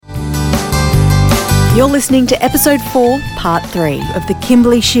You're listening to episode 4, part 3 of the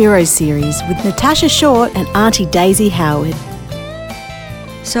Kimberley Shero series with Natasha Short and Auntie Daisy Howard.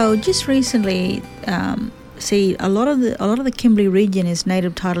 So just recently, a lot of the Kimberley region is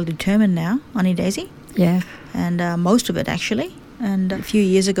native title determined now, Auntie Daisy. Yeah. And most of it actually. And a few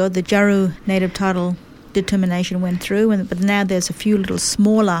years ago, the Jaru native title determination went through, but now there's a few little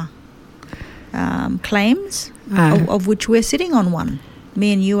smaller claims, of which we're sitting on one.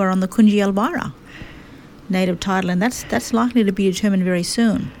 Me and you are on the Kunji Elvira native title, and that's likely to be determined very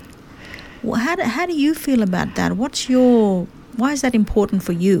soon. Well, how do you feel about that? Why is that important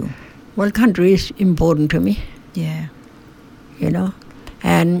for you? Well, country is important to me. Yeah.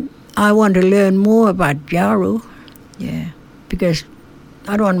 And I want to learn more about Jaru. Yeah. Because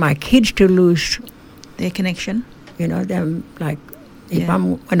I don't want my kids to lose their connection. Them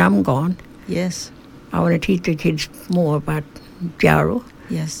when I'm gone. Yes. I want to teach the kids more about Jaru.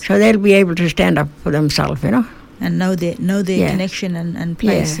 Yes. So they'll be able to stand up for themselves, And know their connection and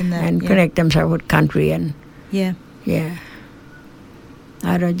place in that. And connect themselves with country and... Yeah. Yeah.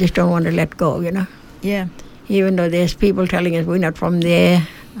 I just don't want to let go, Yeah. Even though there's people telling us we're not from there.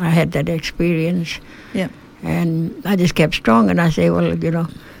 I had that experience. Yeah. And I just kept strong, and I say, well,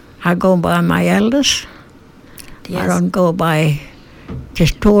 I go by my elders. Yes. I don't go by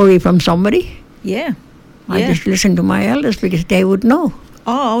just story from somebody. Yeah. I just listen to my elders because they would know.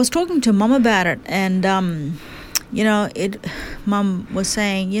 Oh, I was talking to Mum about it, and Mum was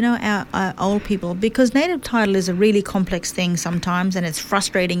saying, our old people, because native title is a really complex thing sometimes, and it's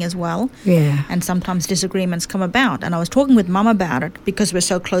frustrating as well. Yeah. And sometimes disagreements come about. And I was talking with Mum about it because we're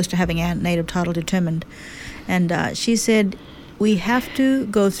so close to having our native title determined. And she said, we have to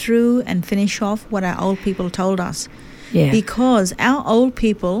go through and finish off what our old people told us. Yeah. Because our old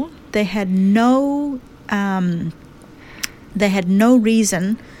people, they had no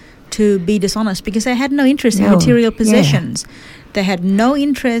reason to be dishonest because they had no interest in material possessions. Yeah. They had no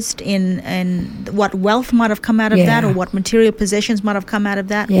interest in what wealth might have come out of that, or what material possessions might have come out of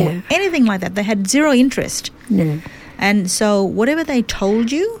that, or anything like that. They had zero interest. Yeah. And so whatever they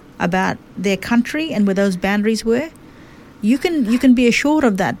told you about their country and where those boundaries were, you can be assured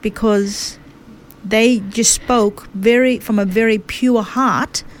of that because they just spoke from a very pure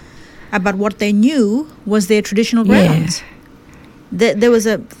heart about what they knew was their traditional grounds. Yeah. There was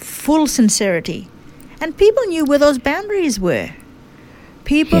a full sincerity. And people knew where those boundaries were.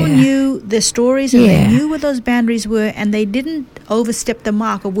 People knew their stories, and they knew where those boundaries were, and they didn't overstep the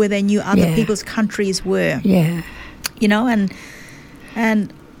mark of where they knew other people's countries were. Yeah.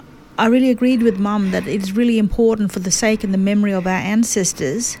 And I really agreed with Mum that it's really important for the sake and the memory of our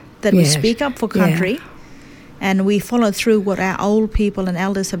ancestors that we speak up for country. Yeah. And we follow through what our old people and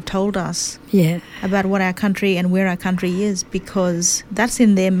elders have told us about what our country and where our country is, because that's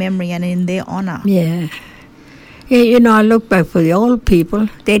in their memory and in their honour. Yeah. Yeah, I look back for the old people.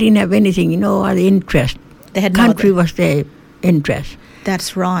 They didn't have anything, other interest. They had country was their interest.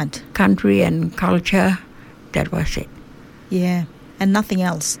 That's right. Country and culture, that was it. Yeah, and nothing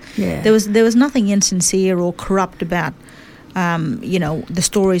else. Yeah. There was nothing insincere or corrupt about the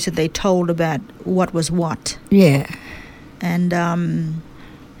stories that they told about what was what. Yeah. And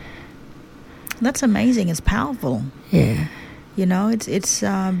that's amazing. It's powerful. Yeah. It's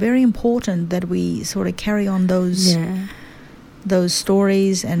very important that we sort of carry on those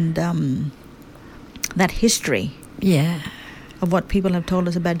stories and that history. Yeah. Of what people have told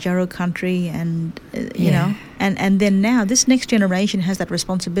us about Jaru country and, and then now this next generation has that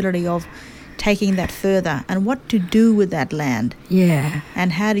responsibility of taking that further and what to do with that land. Yeah.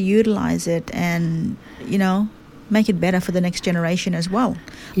 And how to utilize it and, make it better for the next generation as well.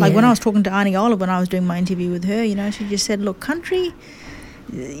 Like when I was talking to Auntie Olive when I was doing my interview with her, she just said, look, country,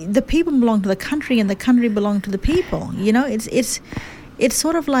 the people belong to the country and the country belong to the people. It's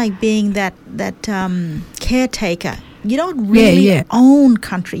sort of like being that caretaker. You don't really own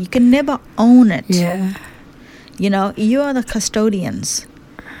country. You can never own it. Yeah. You are the custodians.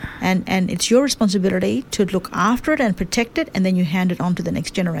 And it's your responsibility to look after it and protect it, and then you hand it on to the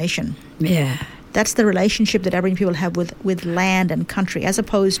next generation. Yeah. That's the relationship that Aboriginal people have with land and country, as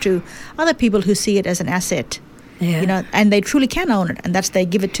opposed to other people who see it as an asset. Yeah. And they truly can own it, and they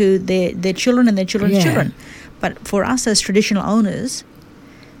give it to their children and their children's children. But for us as traditional owners,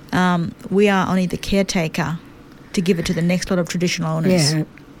 we are only the caretaker to give it to the next lot of traditional owners. Yeah.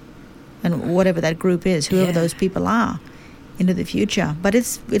 And whatever that group is, whoever those people are, into the future. But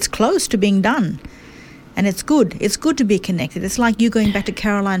it's close to being done. And it's good. It's good to be connected. It's like you going back to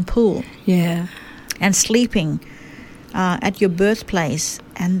Caroline Pool. Yeah. And sleeping at your birthplace,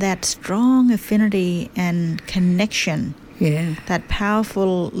 and that strong affinity and connection. Yeah. That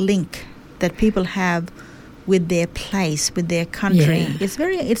powerful link that people have with their place, with their country.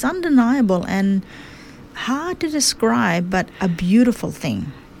 Yeah. It's undeniable and hard to describe, but a beautiful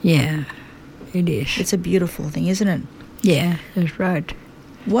thing. Yeah, it is. It's a beautiful thing, isn't it? Yeah, that's right.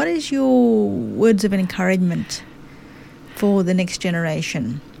 What is your words of encouragement for the next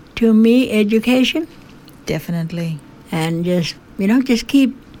generation? To me, education, Definitely. and just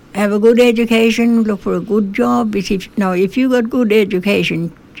have a good education, look for a good job. If you got good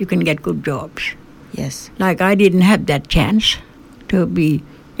education, you can get good jobs. Yes. Like I didn't have that chance to be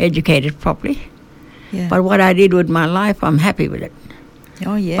educated properly. Yeah. But what I did with my life, I'm happy with it.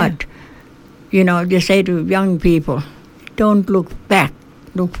 Oh, yeah. But, just say to young people, don't look back,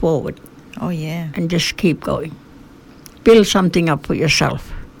 look forward, Oh, yeah. and just keep going. Build something up for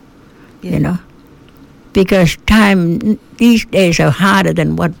yourself, Yeah. Because time these days are harder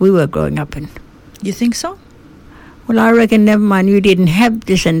than what we were growing up in. You think so? Well, I reckon, never mind, you didn't have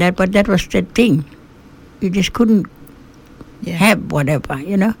this and that, but that was the thing. You just couldn't Yeah. have whatever,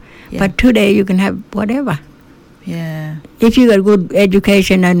 Yeah. But today you can have whatever. Yeah. If you got good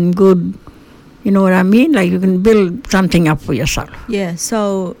education and good, you know what I mean? Like you can build something up for yourself. Yeah.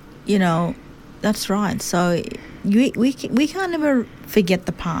 So, that's right. So we can't ever forget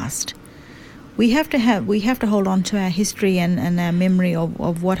the past. We have to hold on to our history and our memory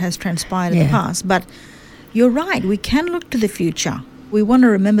of what has transpired in the past. But you're right, we can look to the future. We want to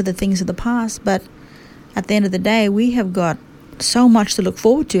remember the things of the past, but at the end of the day, we have got so much to look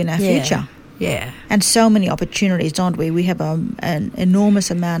forward to in our future. Yeah. And so many opportunities, don't we? We have an enormous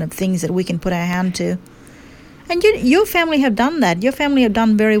amount of things that we can put our hand to. And your family have done that. Your family have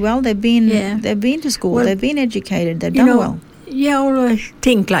done very well. They've been to school. Well, they've been educated. They've done well. Yeah, I always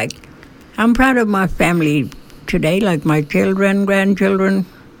think like, I'm proud of my family today, like my children, grandchildren,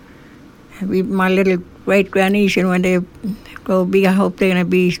 my little great-grannies, when they grow big, I hope they're going to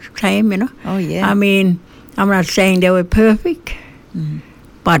be the same, Oh, yeah. I mean, I'm not saying they were perfect,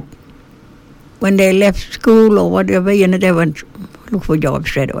 but when they left school or whatever, they went look for jobs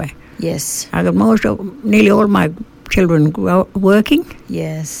straight away. Yes. I got nearly all my children working,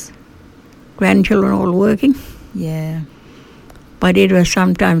 Yes. grandchildren all working. Yeah. But it was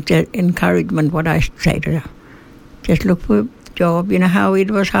sometimes the encouragement, what I say to them. Just look for a job. How it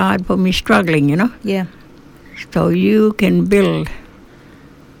was hard for me struggling, Yeah. So you can build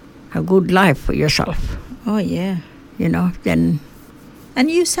a good life for yourself, Oh, yeah. then And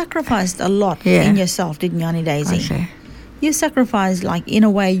you sacrificed a lot in yourself, didn't you, Auntie Daisy? I say, You sacrificed, like, in a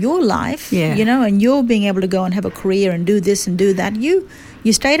way, your life, Yeah. and you're being able to go and have a career and do this and do that. You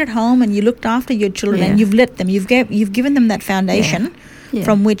stayed at home and you looked after your children and you've let them. You've given them that foundation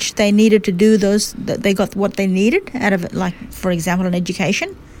from which they needed to do they got what they needed out of it, like, for example, an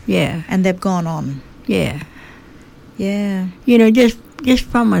education. Yeah. And they've gone on. Yeah. Yeah. Just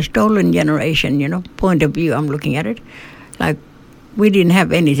from a stolen generation, point of view, I'm looking at it. Like, we didn't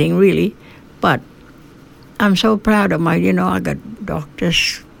have anything really, but I'm so proud of my, I got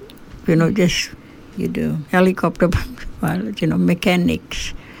doctors, just You do. helicopter pilots,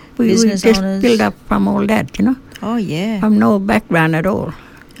 mechanics. We Business just owners. built up from all that, Oh, yeah. from no background at all.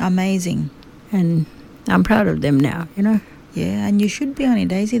 Amazing. And I'm proud of them now, Yeah, and you should be, Auntie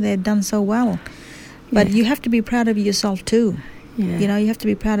Daisy. They've done so well. But you have to be proud of yourself too. Yeah. You have to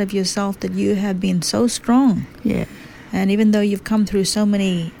be proud of yourself that you have been so strong. Yeah. And even though you've come through so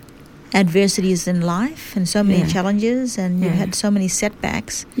many adversities in life and so many challenges and you've had so many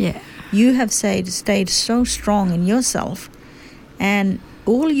setbacks, you have stayed so strong in yourself. And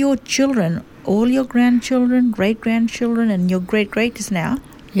all your children, all your grandchildren, great-grandchildren, and your great-greats now,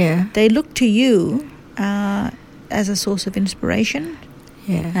 they look to you as a source of inspiration.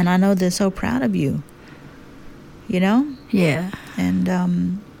 Yeah. And I know they're so proud of you. Yeah.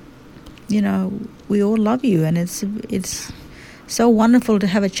 And we all love you, and it's so wonderful to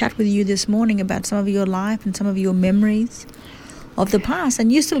have a chat with you this morning about some of your life and some of your memories of the past.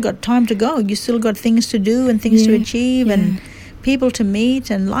 And you still got time to go. You still got things to do and things to achieve and people to meet,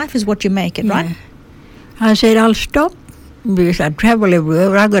 and life is what you make it, right? I said I'll stop because I travel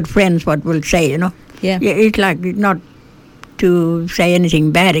everywhere. I got friends what will say, Yeah. It's like not to say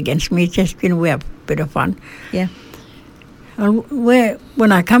anything bad against me. It's just we have a bit of fun. Yeah.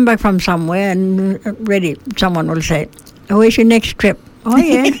 When I come back from somewhere and ready, someone will say, "Where's your next trip?" Oh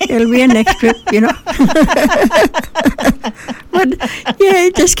yeah, there'll be a next trip, But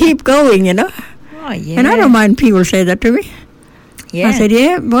just keep going, Oh, yeah. And I don't mind people say that to me. Yeah. I said,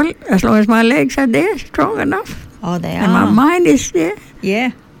 well, as long as my legs are there, strong enough, Oh, they and are. my mind is there,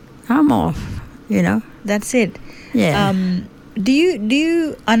 Yeah. I'm off, That's it. Yeah. Do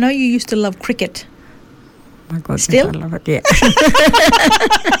you? I know you used to love cricket. My goodness, Still? I love it, yeah.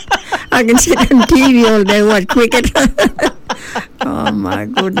 I I can sit on TV all day, watch cricket. Oh, my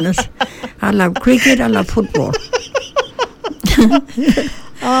goodness. I love cricket, I love football.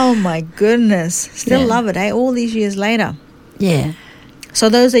 Oh my goodness! Still Yeah. love it, eh? All these years later. Yeah. So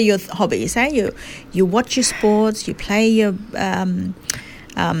those are your hobbies, eh? You watch your sports, you play your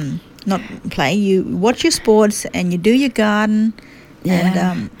not play. You watch your sports and you do your garden,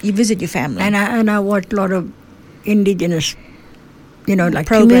 Yeah. and you visit your family. And I watch a lot of indigenous, like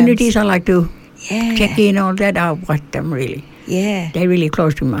Programs. communities. I like to yeah, check in all that. I watch them really. yeah. They're really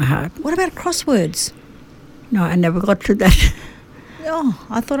close to my heart. What about crosswords? No, I never got to that. Oh,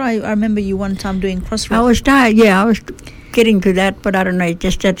 I thought I remember you one time doing crosswords. I was tired. Yeah, I was getting to that, but I don't know. It's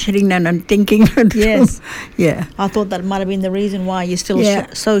just that sitting there and thinking. Yes. Yeah. I thought that might have been the reason why you're still Yeah.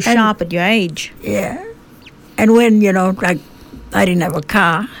 so And- sharp at your age. Yeah. And when, like, I didn't have a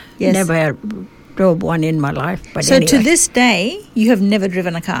car. Yes. Never drove one in my life. But So anyway. to this day, you have never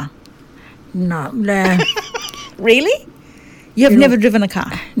driven a car. No. Really? You have You know- never driven a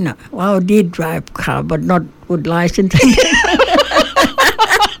car. No. Well, I did drive car, but not with license.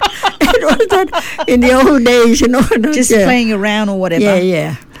 It was that in the old days, Just yeah. playing around or whatever. Yeah,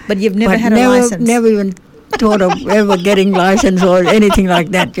 yeah. But you've never But had a license. Never even thought of ever getting license or anything like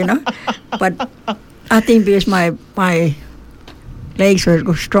that, But I think because my legs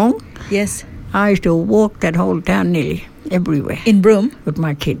were strong, Yes. I used to walk that whole town nearly everywhere In Broome. with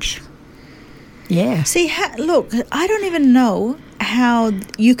my kids. Yeah. See, look, I don't even know how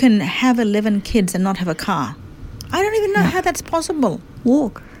you can have 11 kids and not have a car. I don't even know how that's possible.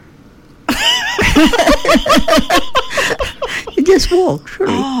 Walk. You just walk,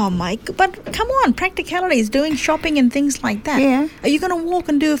 surely. Oh, but come on, practicalities, doing shopping and things like that. Yeah. Are you going to walk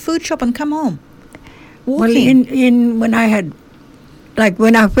and do a food shop and come home? Well, Walking. in when I had, like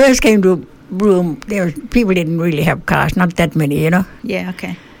when I first came to Broome, people didn't really have cars, not that many, Yeah,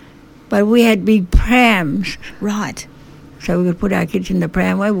 okay. But we had big prams, Right. so we could put our kids in the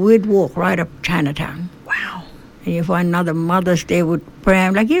pram. Well, we'd walk right up Chinatown. Wow. And you find another mothers there with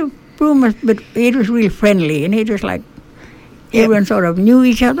pram. Like, Broome was, but it was really friendly, and it was like everyone sort of knew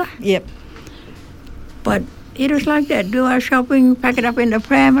each other. Yep. But it was like that. Do our shopping, pack it up in the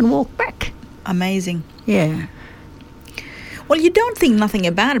pram, and walk back. Amazing. Yeah. Well, you don't think nothing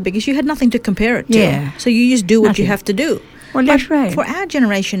about it because you had nothing to compare it to. Yeah. So you just do what you Nothing. have to do. Well, that's right. For our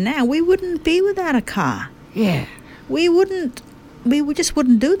generation now, we wouldn't be without a car. Yeah. We just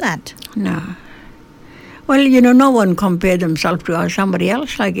wouldn't do that. No. Well, no one compared themselves to somebody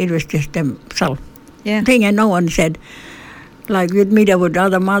else. Like, it was just themselves. Yeah. Thing, and no one said, like, you'd meet up with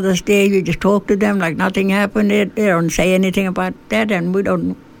other mothers there, you just talk to them like nothing happened. They don't say anything about that, and we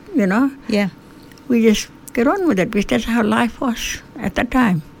don't, Yeah. we just get on with it because that's how life was at that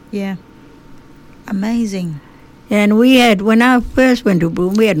time. Yeah. Amazing. And when I first went to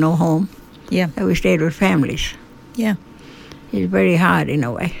Broome, we had no home. Yeah. And we stayed with families. Yeah. It's very hard in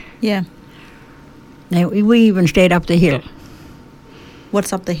a way. Yeah. And we even stayed up the hill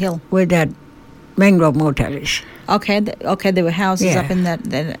What's up the hill? where that mangrove motel is. Okay. There were houses Yeah. up in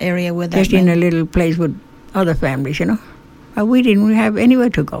that area where that. Just in a little place with other families, But we didn't have anywhere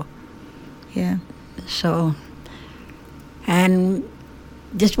to go. Yeah. So, and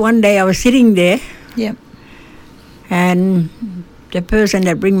just one day I was sitting there, Yeah. and the person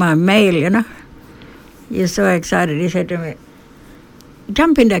that bring my mail, he's so excited. He said to me,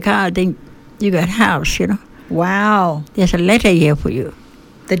 "Jump in the car. I think you got a house. Wow. There's a letter here for you."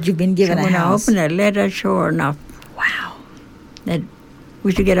 That you've been given So a when house. I opened the letter, sure enough, Wow. that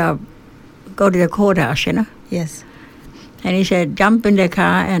we should go to the courthouse, Yes. And he said, "Jump in the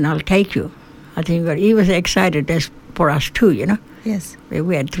car and I'll take you." I think he was excited as for us too, Yes.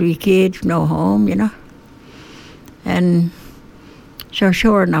 We had 3 kids, no home, And so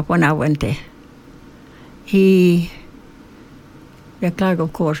sure enough, when I went there, the clerk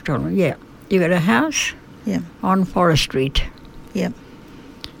of course told me, "Yeah, you got a house Yeah. on Forest Street. Yeah.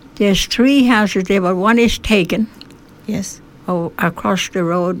 There's 3 houses there, but one is taken. Yes. Oh, across the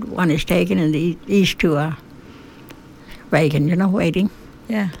road, one is taken, and these 2 are vacant, waiting."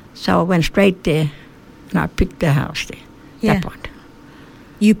 Yeah. So I went straight there, and I picked the house there. Yeah. That one.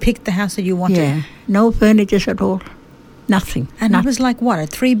 You picked the house that you wanted. Yeah. No furniture at all. Nothing. And it was like what, a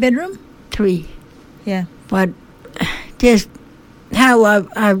 3-bedroom? 3. Yeah. But just how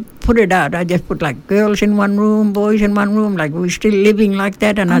I put it out, I just put like girls in one room, boys in one room, like we're still living like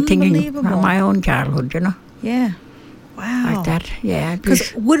that, and I'm thinking Unbelievable. of my own childhood, Yeah. Wow. like that. Yeah.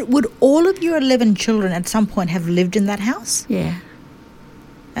 Because would all of your 11 children at some point have lived in that house? Yeah.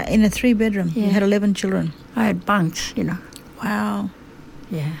 In a 3-bedroom? You Yeah. had 11 children? I had bunks, Wow.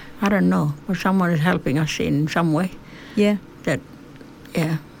 Yeah. I don't know, but someone is helping us in some way. Yeah. That,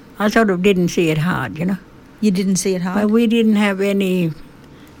 yeah. I sort of didn't see it hard, you know. You didn't see it hard? But we didn't have any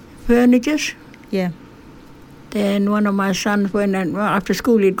furniture. Yeah. Then one of my sons went and, after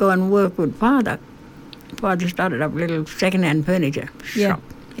school he'd go and work with Father. Father started up a little second-hand furniture shop.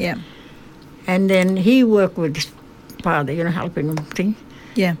 Yeah. And then he worked with his father, you know, helping him things.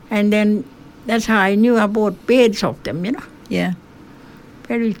 Yeah. And then that's how I knew I bought beds of them, you know. Yeah.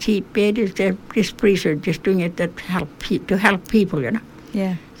 Very cheap beds. This priest was just doing it to help people, you know.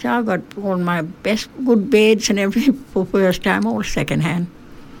 Yeah. So I got all my best good beds and everything for first time, all second-hand.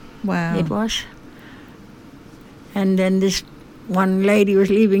 Wow. It was. And then this one lady was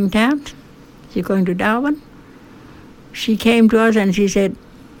leaving town. She's going to Darwin. She came to us and she said,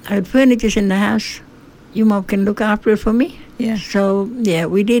 I had furniture in the house. You mom can look after it for me. Yeah. So, yeah,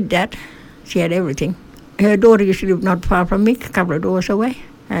 we did that. She had everything. Her daughter used to live not far from me, a couple of doors away.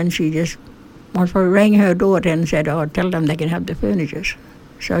 And she just rang her daughter and said, oh, tell them they can have the furniture.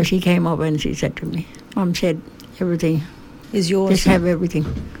 So she came over and she said to me, Mom said, everything is yours. Just have everything.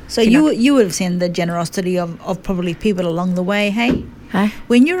 So you would have seen the generosity of probably people along the way, hey? Huh?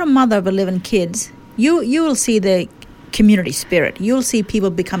 When you're a mother of 11 kids, you will see the community spirit. You'll see people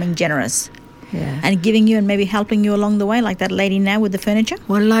becoming generous. Yeah. And giving you and maybe helping you along the way, like that lady now with the furniture?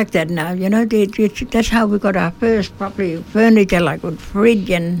 Well, like that now, you know, that's how we got our first properly furniture, like with fridge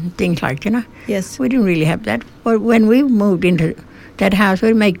and things like, you know. Yes. We didn't really have that. But when we moved into that house,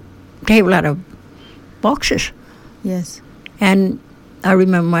 we'd make table out of boxes. Yes. And I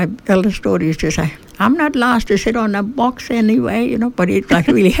remember my eldest daughter used to say, I'm not last to sit on a box anyway, you know, but it's like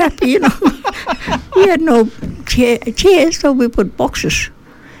really happy, you know. We had no chairs, so we put boxes.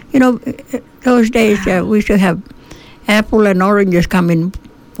 You know, those days we used to have apple and oranges come in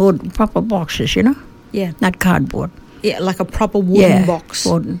proper boxes, you know? Yeah. Not cardboard. Yeah, like a proper wooden box.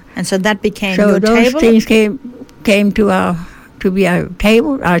 Wooden. And so that became so your table? So those things came to be our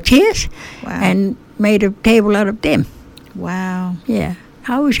table, our chairs, and made a table out of them. Wow. Yeah.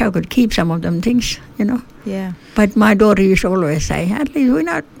 I wish I could keep some of them things, you know? Yeah. But my daughter used to always say, at least we're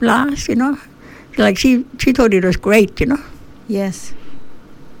not last, you know? Like she thought it was great, you know? Yes.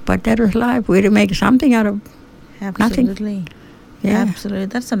 But that was life. We had to make something out of nothing. Absolutely. Yeah. Absolutely.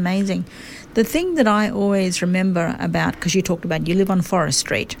 That's amazing. The thing that I always remember about, because you talked about you live on Forest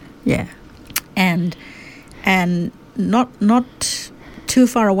Street. Yeah. And not too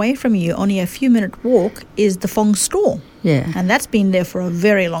far away from you, only a few minute walk, is the Fong store. Yeah. And that's been there for a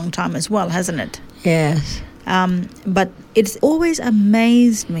very long time as well, hasn't it? Yes. But it's always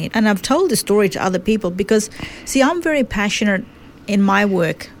amazed me, and I've told this story to other people because, see, I'm very passionate in my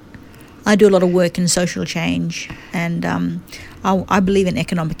work. I do a lot of work in social change, and I believe in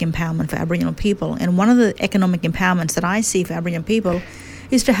economic empowerment for Aboriginal people. And one of the economic empowerments that I see for Aboriginal people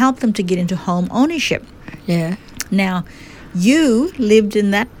is to help them to get into home ownership. Yeah. Now, you lived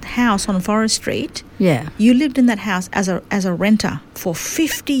in that house on Forest Street. Yeah. You lived in that house as a renter for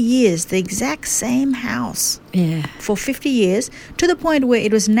 50 years, the exact same house. Yeah. For 50 years, to the point where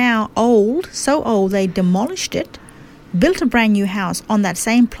it was now old, so old they demolished it, built a brand new house on that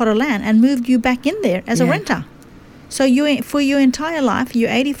same plot of land and moved you back in there as a renter. So you, for your entire life, you're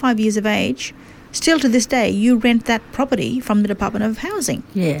 85 years of age, still to this day, you rent that property from the Department of Housing.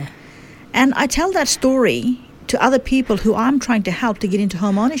 Yeah. And I tell that story to other people who I'm trying to help to get into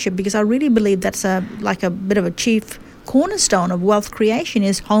home ownership because I really believe that's a bit of a chief cornerstone of wealth creation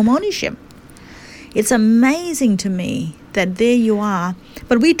is home ownership. It's amazing to me that there you are.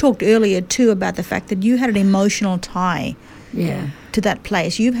 But we talked earlier too about the fact that you had an emotional tie to that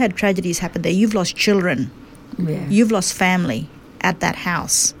place. You've had tragedies happen there. You've lost children. Yeah. You've lost family at that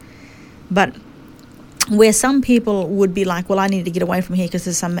house. But where some people would be like, well, I need to get away from here because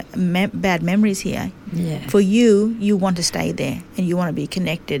there's some bad memories here. Yeah. For you want to stay there and you want to be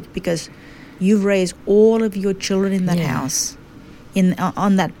connected because you've raised all of your children in that house.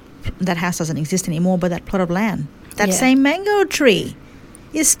 On that house doesn't exist anymore, but that plot of land. That same mango tree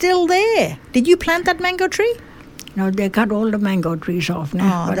is still there. Did you plant that mango tree? No, they cut all the mango trees off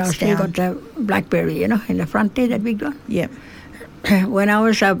now. But I've still got the blackberry, you know, in the front there, that big one. Yeah. When I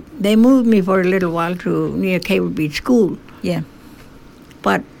was up, they moved me for a little while to near Cable Beach School. Yeah.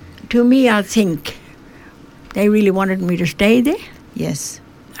 But to me, I think they really wanted me to stay there. Yes.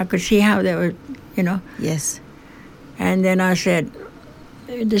 I could see how they were, you know. Yes. And then I said,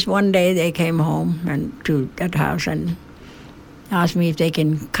 this one day they came home and to that house and asked me if they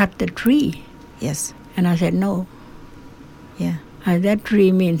can cut the tree. Yes. And I said, no. Yeah. That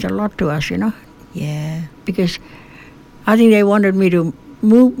tree means a lot to us, you know. Yeah. Because I think they wanted me to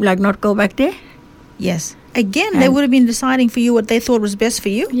move, like not go back there. Yes. Again, they would have been deciding for you what they thought was best for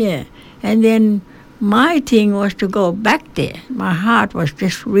you. Yeah. And then my thing was to go back there. My heart was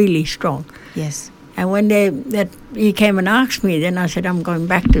just really strong. Yes. And when he came and asked me, then I said, I'm going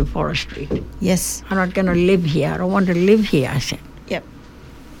back to Forest Street. Yes. I'm not going to live here. I don't want to live here, I said. Yep.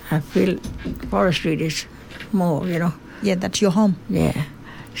 I feel Forest Street is more, Yeah, that's your home. Yeah.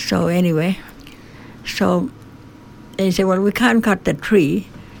 So anyway, they said, well, we can't cut the tree.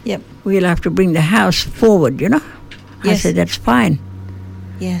 Yep. We'll have to bring the house forward, I Yes. said, that's fine.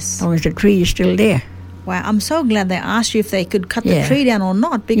 Yes. As long as the tree is still there. Wow, I'm so glad they asked you if they could cut the Yeah. tree down or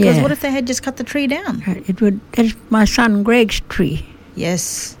not, because Yeah. what if they had just cut the tree down? That's my son Greg's tree.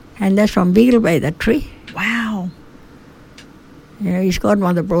 Yes. And that's from Beagle Bay, that tree. Wow. His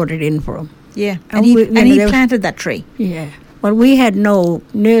godmother brought it in for him. Yeah. And And we- he there was- planted that tree. Yeah. Well, we had no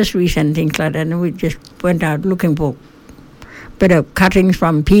nurseries and things like that, and we just went out looking for better cuttings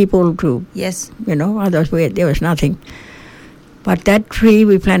from people to, Yes. others there was nothing. But that tree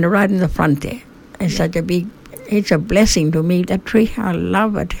we planted right in the front there. It's it's a blessing to me, that tree. I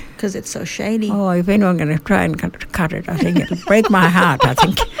love it. Because it's so shady. Oh, if anyone's going to try and cut it, I think it'll break my heart, I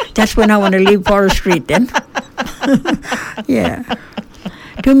think. That's when I want to leave Forest Street then. Yeah.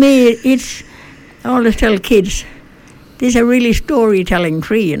 To me, it's, I always tell kids, this is a really storytelling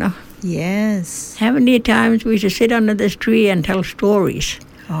tree, Yes. How many times we used to sit under this tree and tell stories?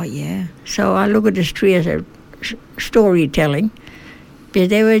 Oh, yeah. So I look at this tree as a storytelling. Because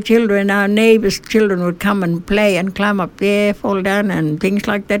they were children, our neighbors' children would come and play and climb up there, fall down and things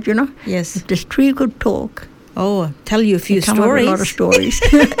like that, Yes. If this tree could talk, Oh, tell you a few it'd come up with stories. a lot of stories.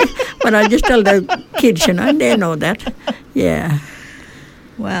 But I just tell the kids, and they know that. Yeah.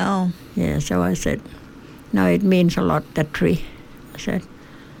 Wow. Yeah, so I said, no, it means a lot, that tree. I said,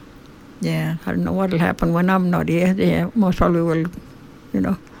 Yeah. I don't know what will happen when I'm not here. They most probably will,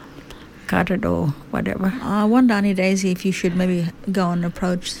 cut it or whatever. I wonder, Auntie Daisy, if you should maybe go and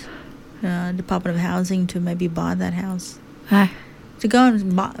approach Department of Housing to maybe buy that house. To go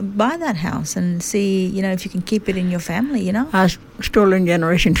and buy that house and see, if you can keep it in your family, Ask Stolen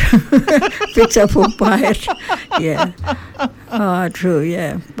Generation to fix up or buy it. Yeah. Oh, true,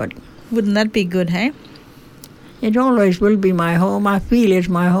 yeah. But Wouldn't that be good, hey? it always will be my home. I feel it's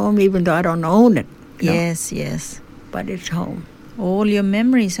my home even though I don't own it. Yes, yes. But it's home. All your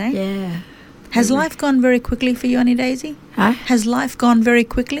memories, eh? Yeah. Has life gone very quickly for you, Auntie Daisy? Huh? Has life gone very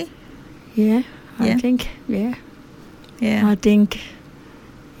quickly? Yeah, I Yeah. think, yeah. Yeah. I think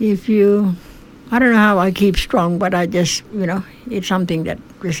I don't know how I keep strong, but I just, it's something that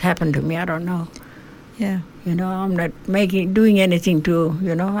just happened to me. I don't know. Yeah. I'm not doing anything to,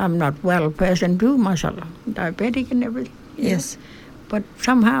 I'm not well person too myself, diabetic and everything. Yes. But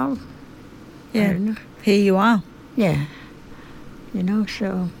somehow, I Yeah. don't know. Here you are. Yeah.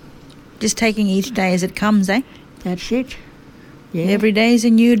 So Just taking each day as it comes, eh? that's it. Yeah. Every day is a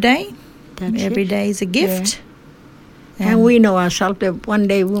new day. That's Every it. day is a gift. And we know ourselves that one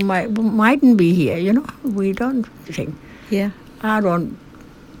day we mightn't be here, We don't think. Yeah. I don't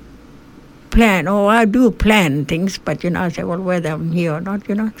plan, I do plan things, but, I say, well, whether I'm here or not,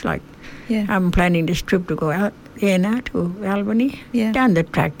 it's like Yeah. I'm planning this trip to go out there now to Albany, Yeah. down the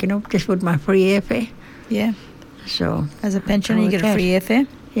track, just with my free airfare. Yeah. So, As a pensioner, you with get a that. free airfare.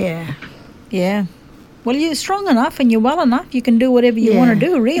 yeah. Yeah. Well, you're strong enough and you're well enough. You can do whatever you want to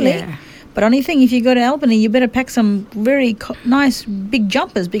do, really. Yeah. But only thing, if you go to Albany, you better pack some very nice big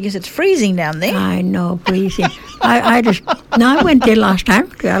jumpers because it's freezing down there. I know, freezing. I went there last time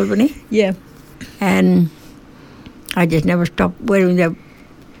to Albany, Yeah. and I just never stopped wearing the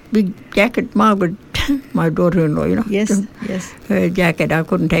big jacket. Margaret, my daughter-in-law, Yes. Yes. her jacket, I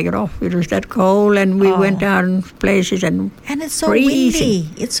couldn't take it off. It was that cold, and we went down places and And it's so freezing. windy.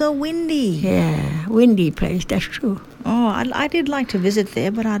 It's so windy. Yeah, windy place, that's true. Oh, I did like to visit there,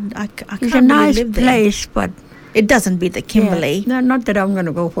 but I can't It's a really nice live there. place, but It doesn't beat the Kimberley. yeah, no, not that I'm going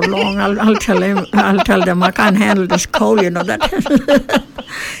to go for long. I'll tell them I can't handle this cold, that.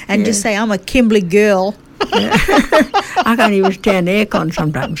 And just say, I'm a Kimberley girl. I can't even stand aircon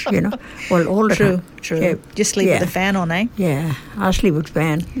sometimes, Well, all the time. True. Yeah. Just sleep Yeah. with the fan on, eh? Yeah, I sleep with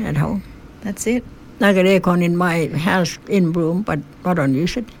fan at home. That's it. I got aircon in my house in room, but I don't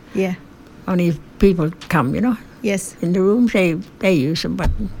use it. Yeah. Only if people come, Yes. in the rooms, they use them, but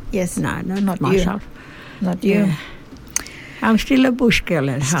Yes. no, not Not you. myself. Not you. Yeah. I'm still a bush girl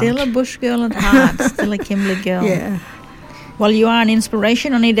at heart. Still a bush girl at heart. Still a Kimberley girl. Yeah. Well, you are an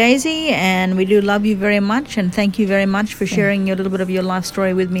inspiration, Auntie Daisy, and we do love you very much, and thank you very much for sharing a little bit of your life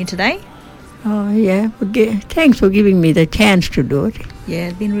story with me today. Oh, yeah. Thanks for giving me the chance to do it. Yeah,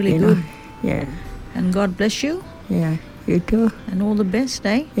 it's been really you good. know. Yeah. And God bless you, Yeah. You too. and all the best,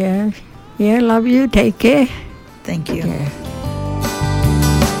 eh? Yeah. Yeah, love you. Take care. Thank you. Yeah.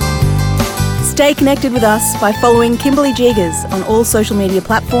 Stay connected with us by following Kimberley Jiggers on all social media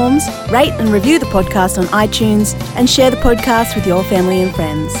platforms, rate and review the podcast on iTunes, and share the podcast with your family and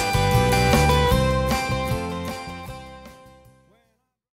friends.